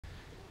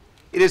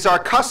It is our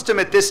custom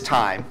at this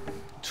time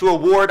to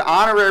award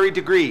honorary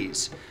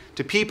degrees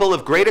to people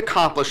of great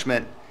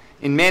accomplishment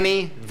in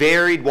many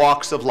varied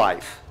walks of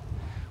life.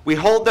 We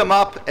hold them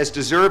up as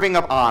deserving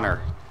of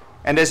honor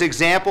and as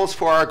examples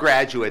for our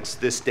graduates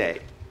this day.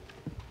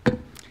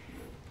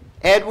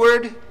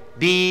 Edward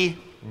B.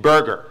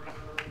 Berger.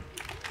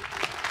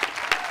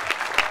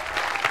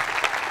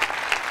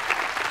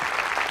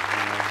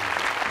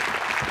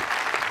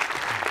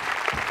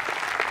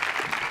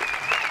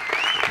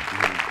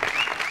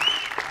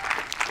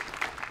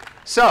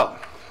 So,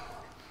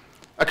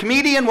 a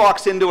comedian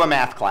walks into a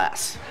math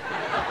class.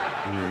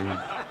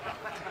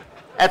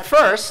 At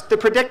first, the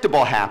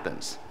predictable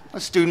happens. The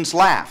students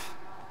laugh.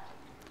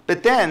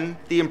 But then,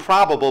 the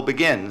improbable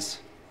begins.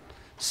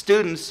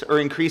 Students are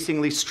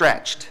increasingly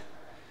stretched.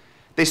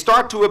 They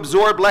start to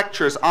absorb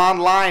lectures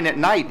online at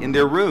night in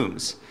their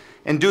rooms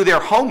and do their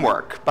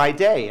homework by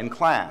day in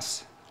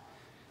class.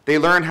 They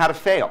learn how to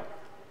fail,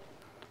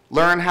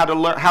 learn how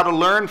to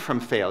learn from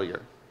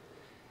failure,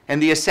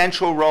 and the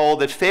essential role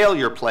that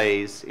failure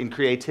plays in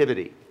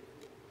creativity.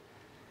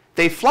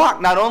 They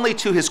flock not only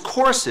to his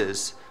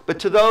courses, but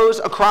to those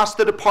across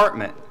the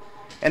department,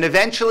 and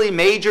eventually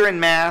major in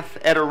math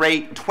at a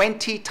rate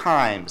 20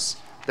 times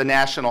the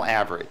national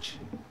average.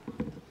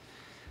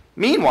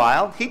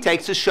 Meanwhile, he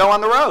takes his show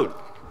on the road.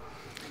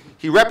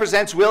 He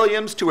represents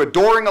Williams to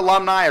adoring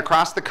alumni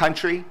across the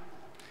country.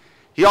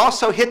 He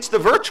also hits the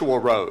virtual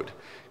road,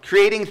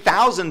 creating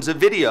thousands of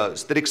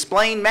videos that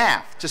explain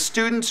math to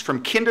students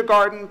from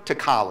kindergarten to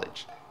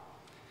college.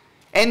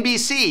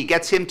 NBC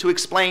gets him to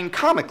explain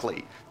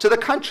comically to the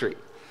country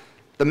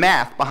the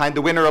math behind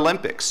the Winter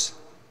Olympics.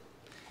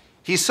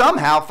 He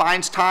somehow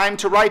finds time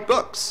to write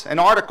books and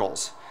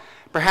articles,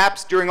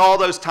 perhaps during all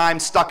those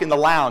times stuck in the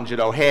lounge at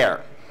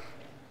O'Hare.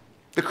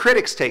 The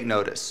critics take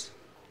notice.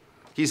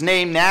 He's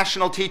named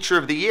National Teacher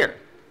of the Year,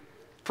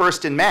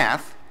 first in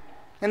math,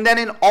 and then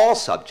in all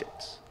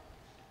subjects.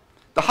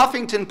 The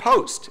Huffington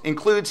Post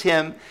includes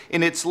him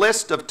in its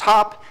list of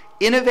top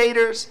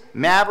innovators,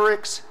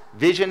 mavericks,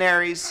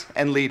 visionaries,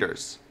 and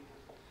leaders.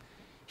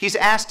 He's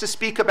asked to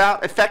speak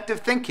about effective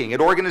thinking at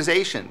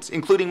organizations,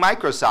 including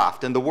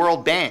Microsoft and the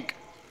World Bank.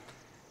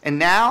 And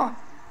now,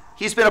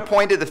 he's been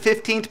appointed the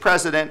 15th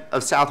president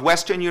of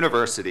Southwestern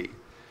University,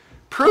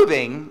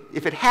 proving,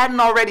 if it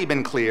hadn't already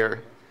been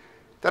clear,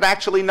 that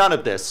actually none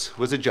of this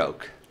was a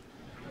joke.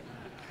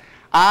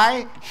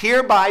 I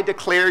hereby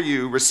declare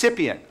you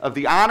recipient of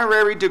the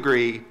honorary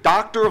degree,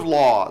 Doctor of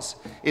Laws,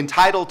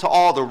 entitled to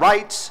all the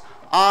rights,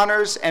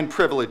 honors, and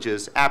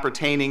privileges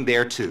appertaining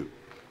thereto.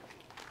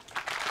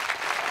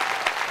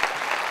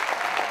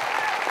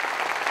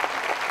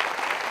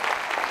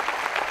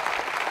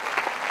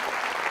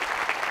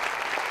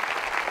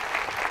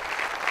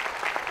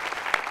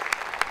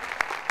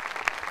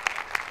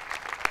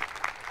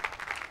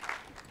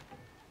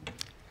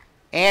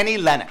 Annie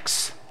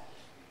Lennox.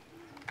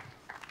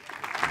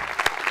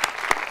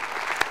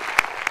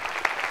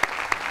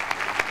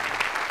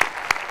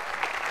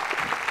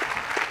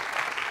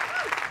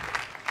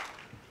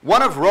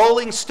 One of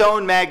Rolling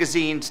Stone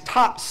magazine's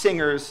top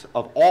singers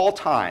of all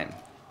time,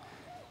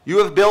 you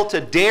have built a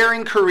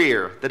daring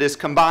career that has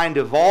combined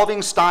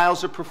evolving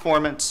styles of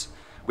performance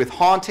with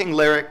haunting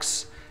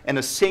lyrics and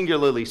a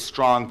singularly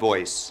strong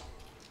voice.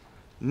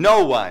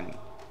 No one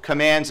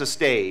commands a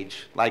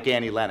stage like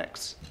Annie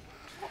Lennox.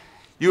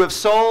 You have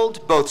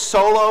sold, both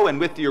solo and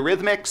with the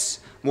Eurythmics,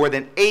 more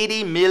than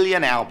 80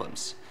 million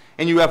albums,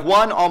 and you have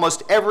won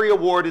almost every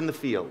award in the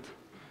field: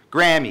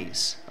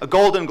 Grammys, a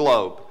Golden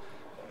Globe,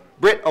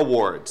 Brit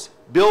Awards,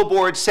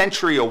 Billboard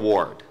Century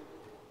Award,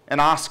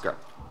 an Oscar.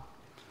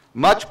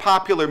 Much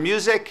popular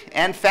music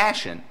and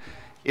fashion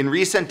in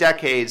recent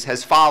decades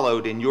has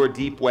followed in your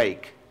deep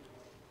wake.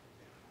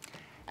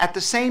 At the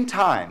same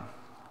time,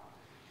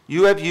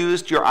 you have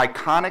used your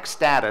iconic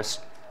status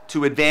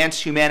to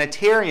advance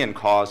humanitarian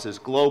causes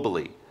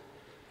globally.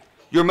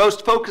 Your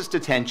most focused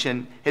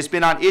attention has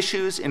been on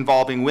issues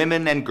involving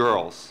women and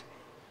girls,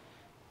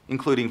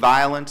 including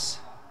violence,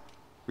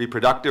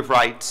 reproductive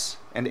rights,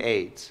 and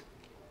AIDS.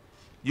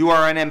 You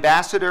are an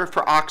ambassador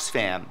for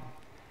Oxfam,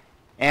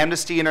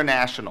 Amnesty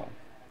International,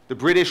 the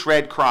British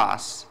Red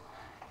Cross,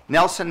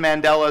 Nelson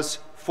Mandela's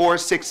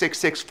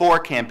 46664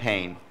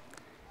 campaign,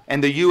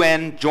 and the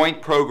UN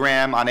Joint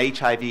Program on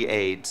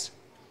HIV/AIDS.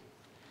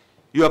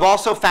 You have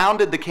also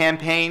founded the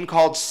campaign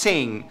called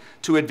Sing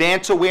to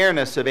advance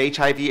awareness of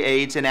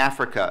HIV/AIDS in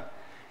Africa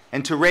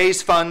and to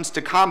raise funds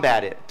to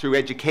combat it through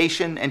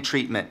education and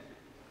treatment.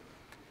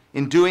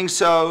 In doing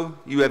so,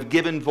 you have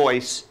given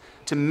voice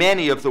to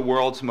many of the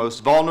world's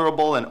most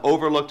vulnerable and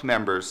overlooked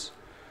members,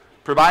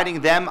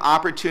 providing them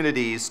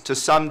opportunities to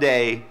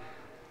someday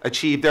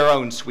achieve their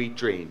own sweet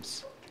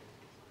dreams.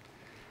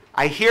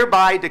 I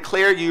hereby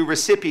declare you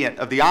recipient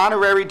of the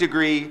honorary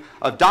degree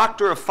of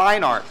Doctor of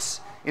Fine Arts,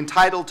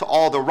 entitled to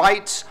all the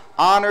rights,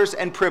 honors,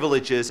 and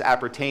privileges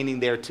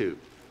appertaining thereto.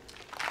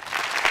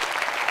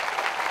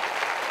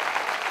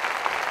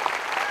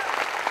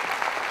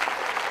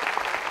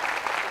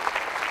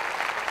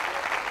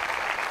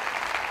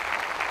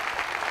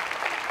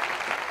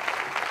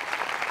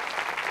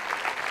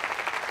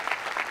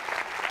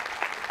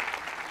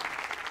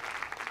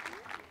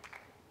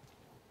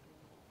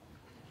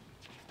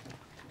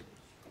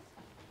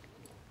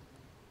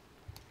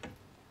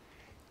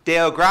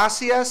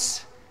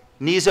 Deogratias,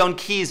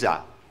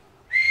 Niyizonkiza.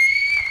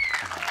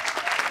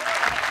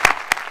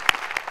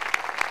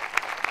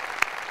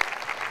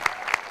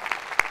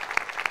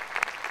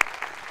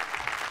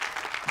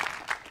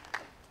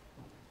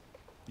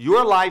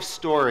 Your life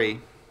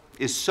story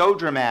is so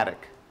dramatic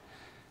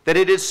that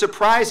it is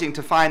surprising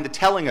to find the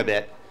telling of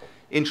it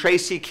in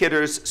Tracy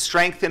Kidder's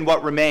Strength in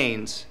What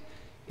Remains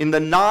in the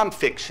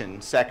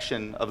nonfiction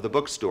section of the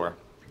bookstore.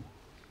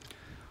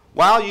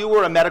 While you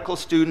were a medical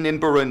student in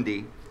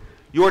Burundi,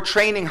 your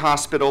training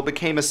hospital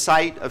became a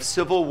site of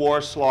Civil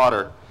War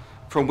slaughter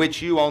from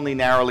which you only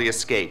narrowly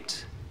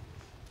escaped.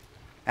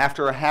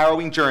 After a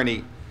harrowing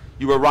journey,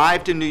 you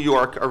arrived in New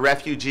York a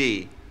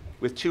refugee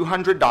with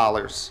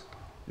 $200,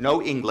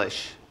 no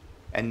English,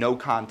 and no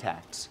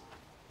contacts.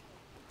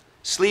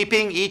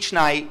 Sleeping each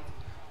night,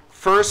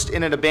 first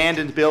in an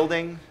abandoned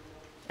building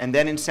and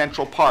then in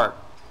Central Park,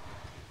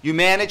 you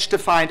managed to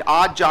find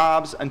odd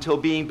jobs until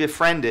being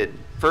befriended,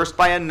 first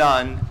by a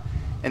nun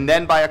and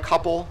then by a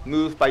couple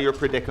moved by your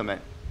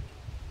predicament.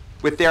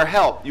 With their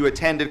help, you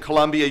attended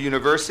Columbia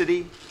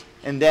University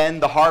and then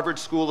the Harvard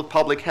School of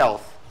Public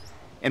Health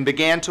and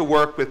began to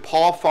work with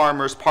Paul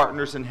Farmer's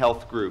Partners in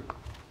Health group.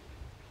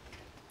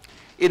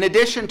 In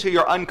addition to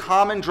your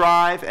uncommon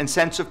drive and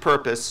sense of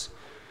purpose,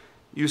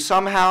 you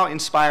somehow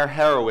inspire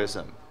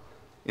heroism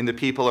in the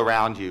people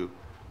around you,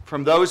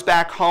 from those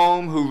back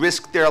home who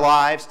risked their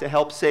lives to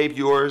help save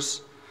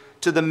yours,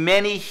 to the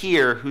many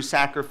here who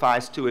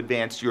sacrificed to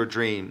advance your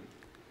dream.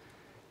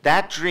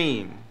 That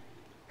dream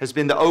has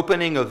been the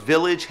opening of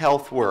Village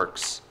Health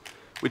Works,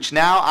 which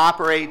now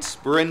operates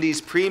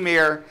Burundi's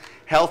premier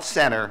health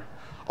center,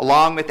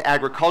 along with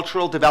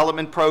agricultural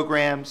development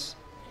programs,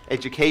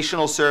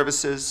 educational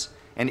services,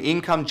 and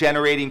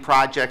income-generating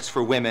projects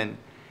for women,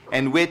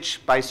 and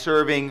which, by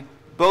serving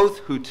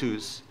both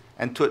Hutus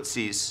and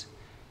Tutsis,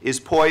 is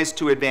poised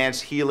to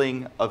advance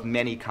healing of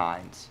many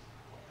kinds.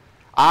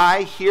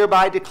 I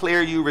hereby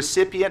declare you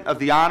recipient of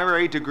the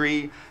honorary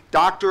degree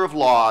Doctor of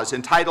Laws,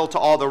 entitled to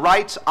all the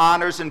rights,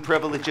 honors, and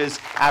privileges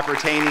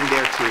appertaining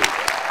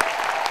thereto.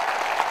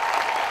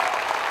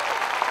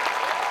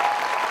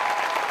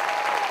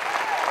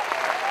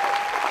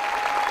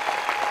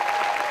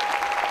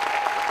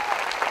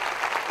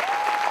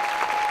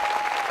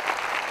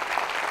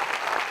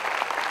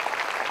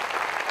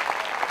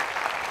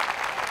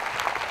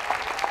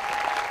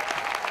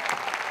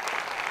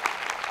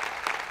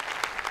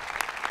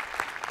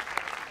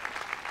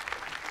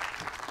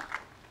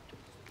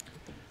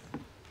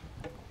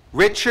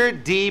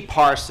 Richard D.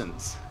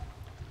 Parsons.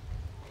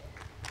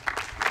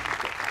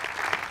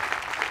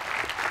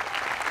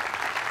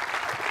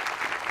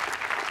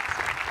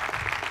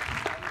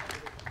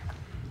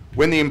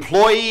 When the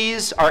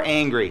employees are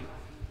angry,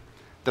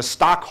 the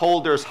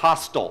stockholders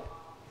hostile,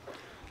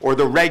 or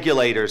the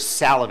regulators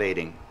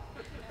salivating,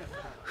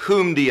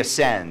 whom do you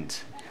send?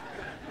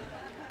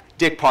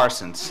 Dick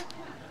Parsons.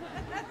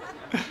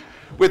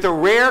 With a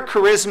rare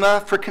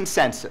charisma for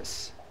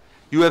consensus,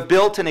 you have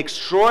built an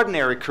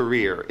extraordinary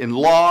career in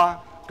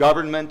law,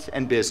 government,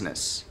 and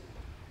business.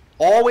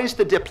 Always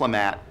the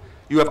diplomat,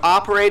 you have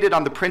operated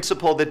on the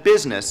principle that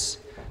business,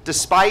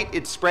 despite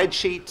its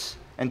spreadsheets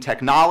and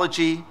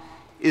technology,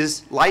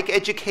 is, like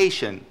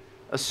education,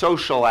 a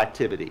social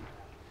activity,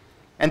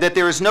 and that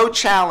there is no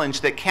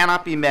challenge that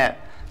cannot be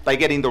met by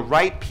getting the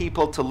right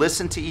people to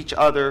listen to each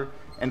other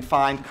and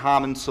find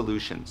common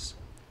solutions.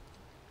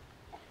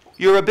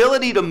 Your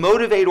ability to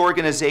motivate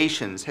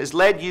organizations has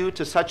led you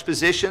to such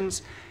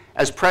positions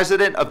as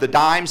president of the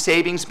Dime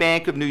Savings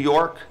Bank of New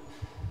York,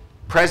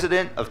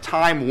 president of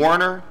Time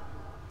Warner,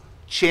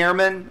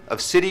 chairman of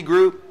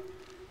Citigroup,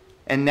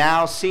 and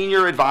now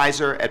senior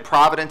advisor at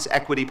Providence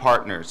Equity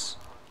Partners.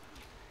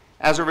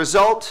 As a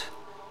result,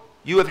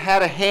 you have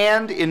had a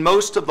hand in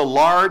most of the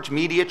large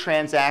media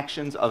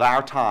transactions of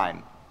our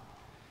time.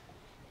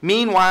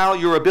 Meanwhile,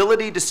 your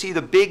ability to see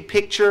the big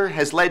picture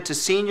has led to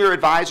senior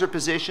advisor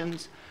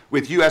positions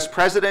with U.S.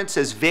 presidents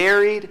as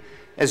varied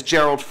as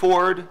Gerald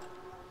Ford,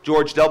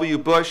 George W.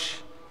 Bush,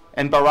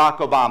 and Barack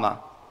Obama,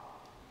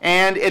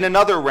 and in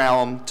another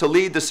realm, to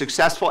lead the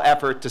successful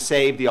effort to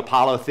save the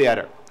Apollo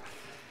Theater.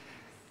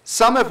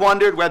 Some have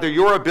wondered whether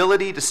your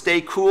ability to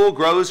stay cool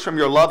grows from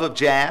your love of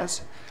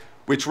jazz,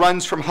 which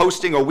runs from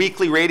hosting a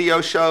weekly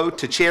radio show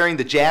to chairing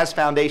the Jazz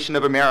Foundation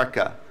of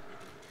America.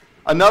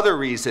 Another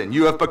reason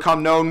you have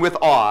become known with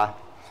awe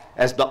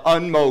as the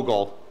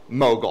unmogul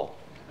mogul.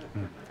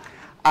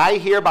 I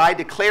hereby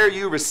declare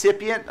you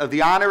recipient of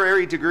the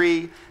honorary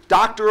degree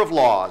Doctor of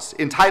Laws,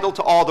 entitled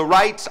to all the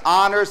rights,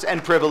 honors,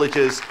 and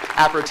privileges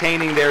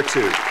appertaining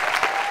thereto.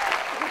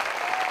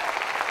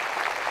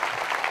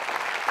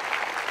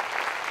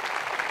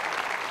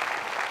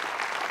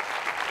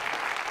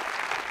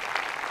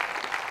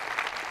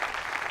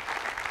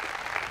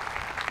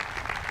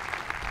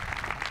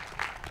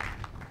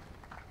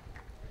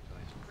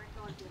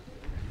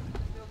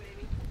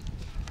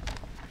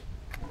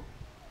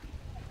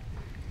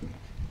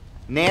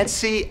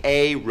 Nancy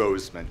A.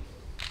 Roseman.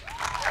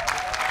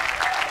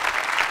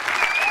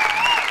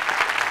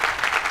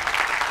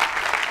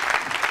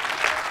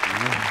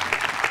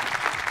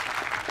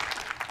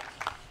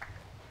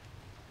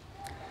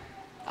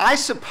 I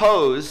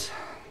suppose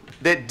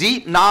that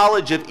deep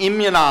knowledge of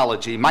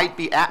immunology might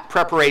be apt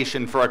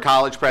preparation for a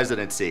college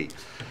presidency,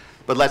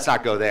 but let's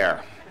not go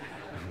there.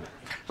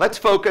 Let's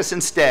focus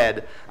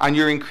instead on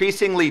your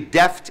increasingly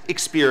deft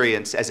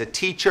experience as a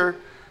teacher,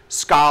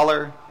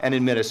 scholar, and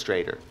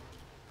administrator.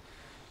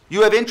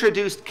 You have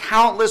introduced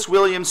countless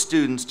Williams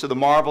students to the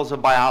marvels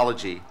of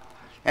biology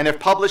and have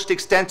published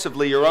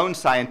extensively your own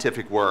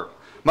scientific work,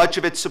 much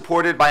of it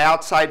supported by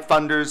outside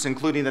funders,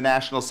 including the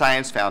National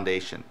Science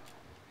Foundation.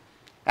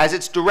 As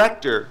its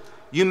director,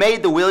 you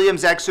made the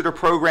Williams Exeter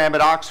program at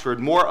Oxford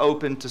more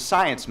open to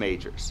science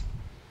majors.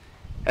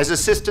 As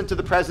assistant to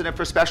the president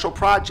for special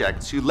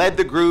projects, you led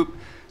the group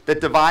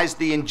that devised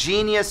the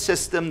ingenious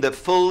system that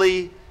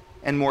fully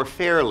and more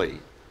fairly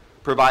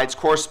provides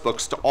course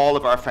books to all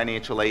of our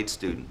financial aid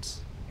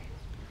students.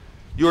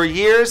 Your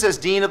years as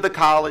dean of the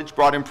college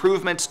brought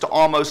improvements to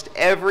almost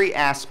every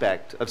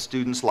aspect of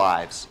students'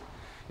 lives,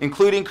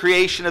 including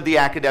creation of the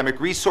Academic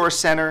Resource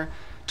Center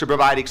to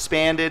provide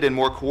expanded and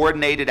more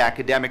coordinated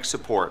academic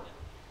support.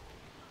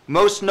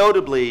 Most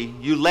notably,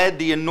 you led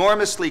the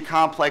enormously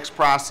complex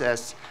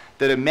process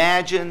that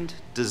imagined,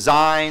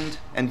 designed,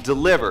 and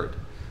delivered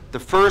the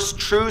first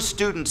true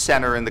student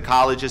center in the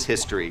college's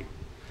history.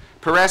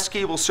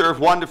 Peresky will serve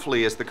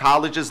wonderfully as the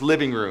college's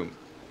living room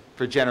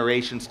for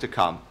generations to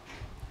come.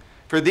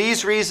 For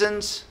these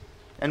reasons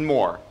and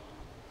more,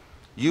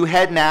 you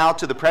head now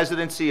to the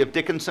presidency of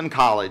Dickinson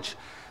College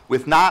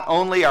with not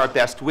only our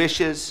best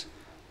wishes,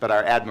 but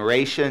our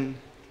admiration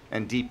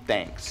and deep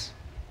thanks.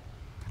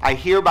 I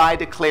hereby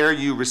declare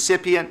you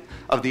recipient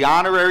of the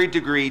honorary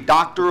degree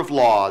Doctor of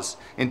Laws,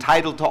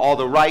 entitled to all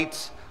the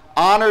rights,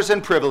 honors,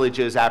 and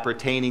privileges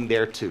appertaining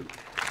thereto.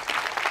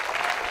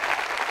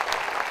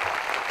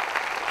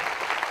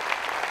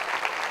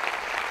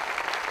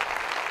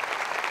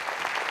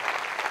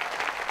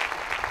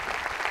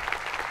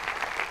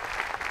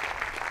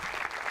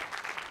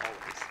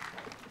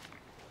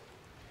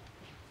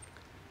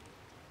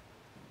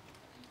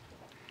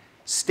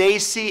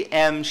 Stacy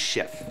M.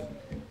 Schiff.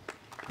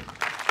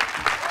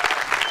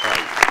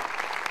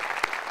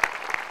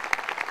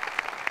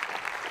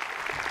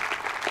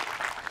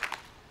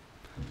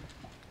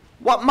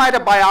 What might a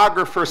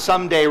biographer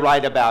someday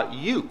write about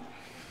you?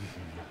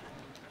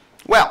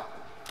 Well,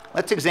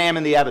 let's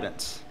examine the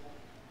evidence.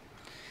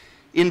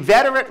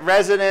 Inveterate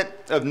resident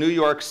of New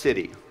York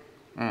City,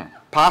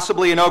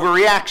 possibly an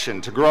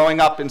overreaction to growing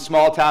up in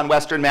small-town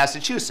Western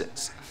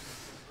Massachusetts.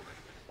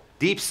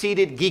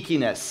 Deep-seated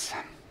geekiness,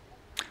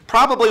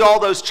 probably all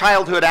those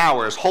childhood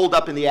hours holed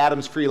up in the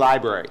Adams Free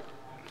Library.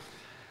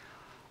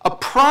 A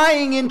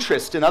prying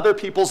interest in other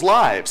people's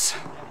lives.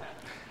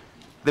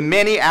 The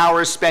many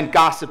hours spent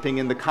gossiping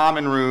in the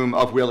common room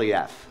of Willie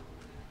F.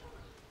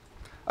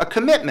 A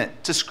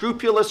commitment to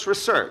scrupulous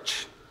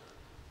research.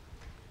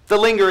 The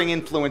lingering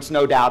influence,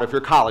 no doubt, of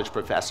your college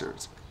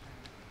professors.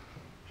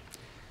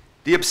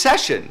 The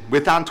obsession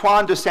with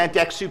Antoine de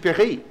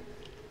Saint-Exupéry.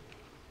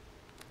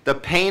 The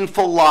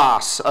painful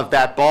loss of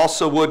that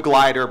balsa wood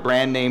glider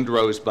brand named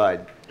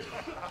Rosebud.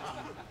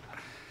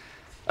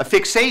 A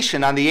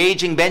fixation on the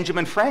aging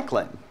Benjamin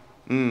Franklin.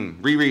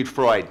 Reread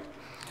Freud.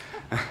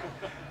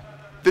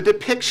 The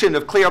depiction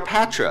of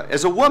Cleopatra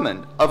as a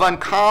woman of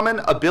uncommon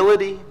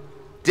ability,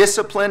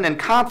 discipline, and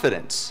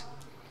confidence.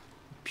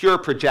 Pure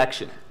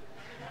projection.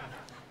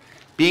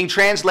 Being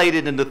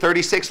translated into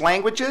 36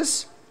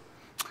 languages,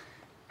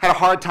 had a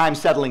hard time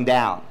settling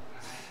down.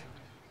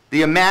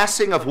 The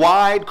amassing of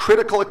wide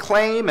critical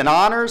acclaim and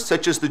honors,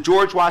 such as the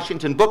George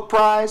Washington Book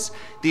Prize,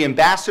 the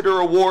Ambassador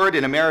Award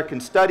in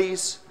American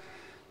Studies,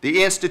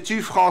 the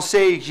Institut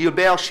Français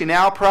Gilbert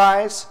Chinel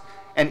Prize,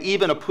 and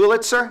even a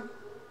Pulitzer.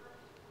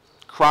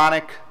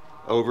 Chronic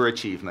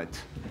overachievement.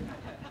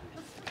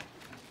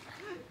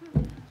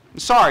 I'm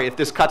sorry if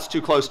this cuts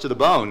too close to the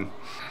bone.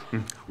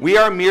 We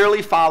are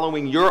merely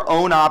following your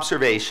own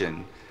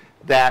observation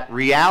that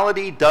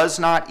reality does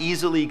not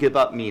easily give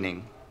up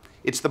meaning.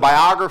 It's the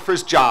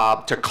biographer's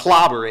job to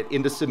clobber it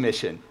into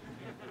submission,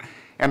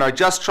 and are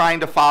just trying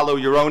to follow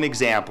your own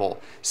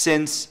example,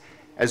 since,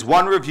 as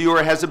one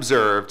reviewer has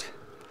observed,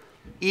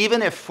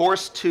 even if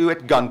forced to at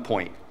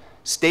gunpoint,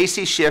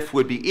 Stacy Schiff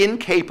would be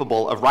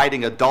incapable of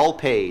writing a dull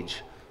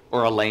page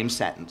or a lame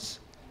sentence.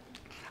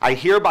 I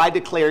hereby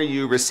declare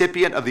you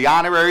recipient of the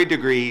honorary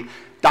degree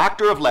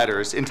Doctor of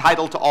Letters,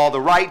 entitled to all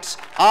the rights,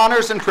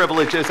 honors, and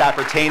privileges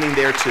appertaining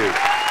thereto.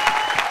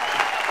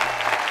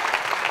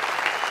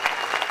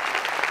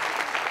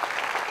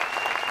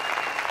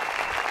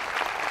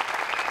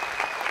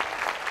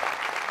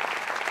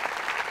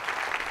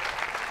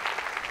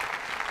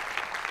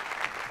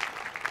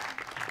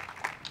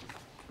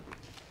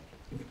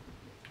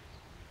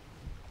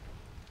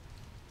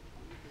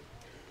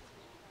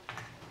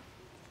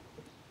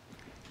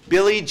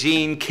 Billie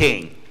Jean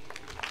King.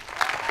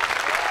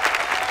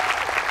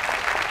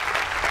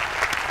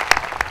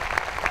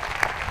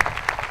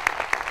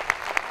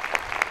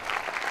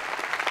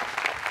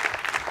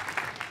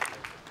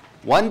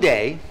 One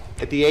day,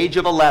 at the age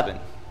of 11,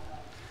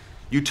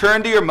 you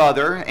turned to your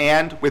mother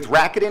and, with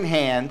racket in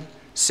hand,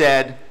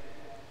 said,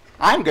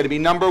 I'm going to be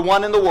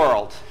 #1 in the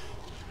world.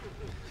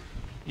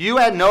 You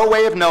had no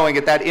way of knowing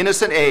at that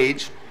innocent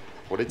age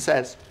what it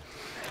says.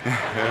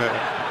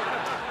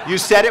 You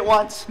said it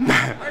once?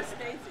 Or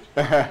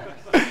Stacy.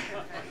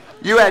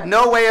 You had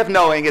no way of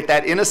knowing at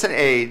that innocent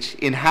age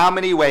in how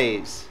many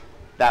ways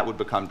that would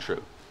become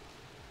true.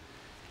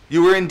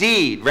 You were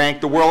indeed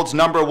ranked the world's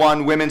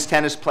 #1 women's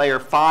tennis player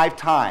 5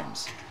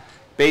 times,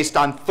 based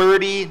on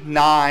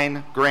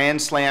 39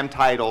 Grand Slam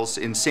titles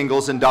in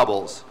singles and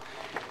doubles.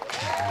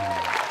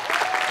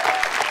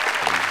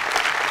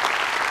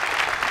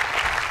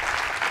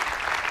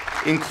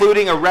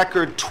 Including a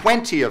record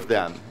 20 of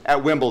them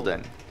at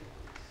Wimbledon.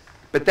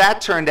 But that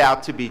turned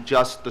out to be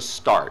just the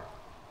start.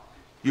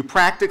 You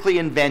practically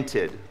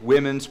invented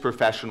women's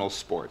professional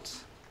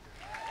sports.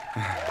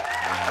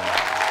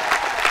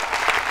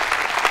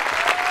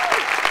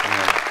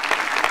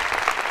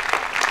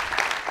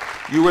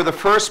 You were the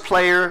first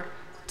player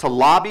to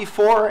lobby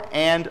for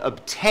and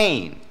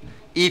obtain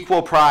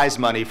equal prize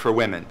money for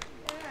women.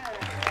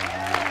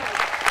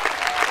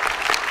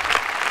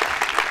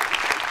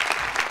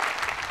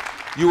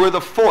 You were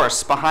the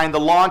force behind the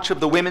launch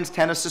of the Women's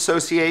Tennis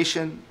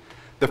Association,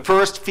 the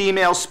first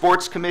female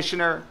sports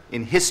commissioner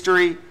in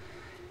history,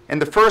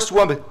 and the first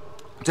woman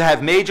to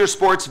have major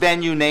sports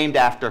venue named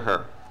after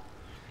her.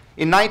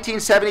 In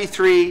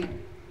 1973,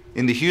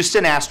 in the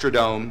Houston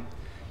Astrodome,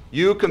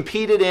 you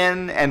competed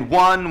in and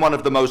won one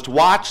of the most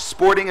watched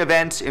sporting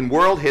events in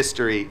world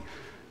history,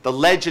 the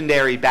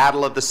legendary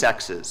Battle of the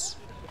Sexes.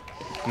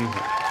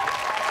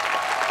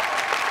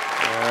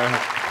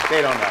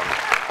 They don't know.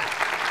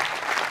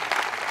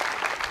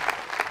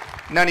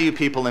 None of you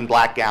people in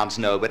black gowns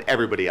know, but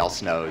everybody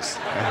else knows.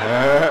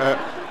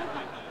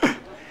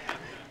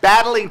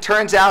 Battling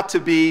turns out to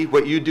be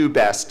what you do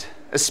best,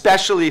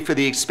 especially for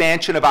the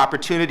expansion of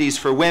opportunities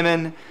for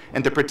women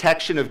and the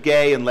protection of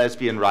gay and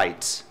lesbian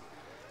rights.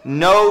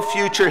 No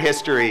future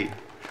history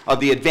of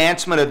the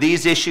advancement of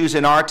these issues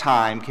in our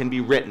time can be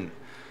written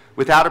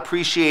without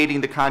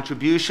appreciating the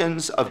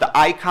contributions of the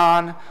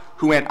icon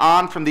who went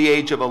on from the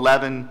age of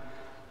 11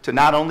 to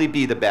not only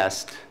be the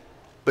best,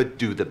 but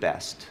do the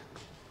best.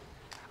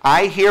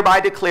 I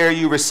hereby declare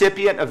you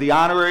recipient of the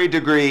honorary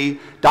degree,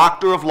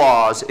 Doctor of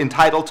Laws,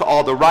 entitled to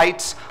all the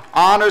rights,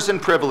 honors,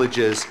 and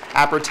privileges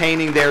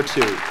appertaining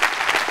thereto.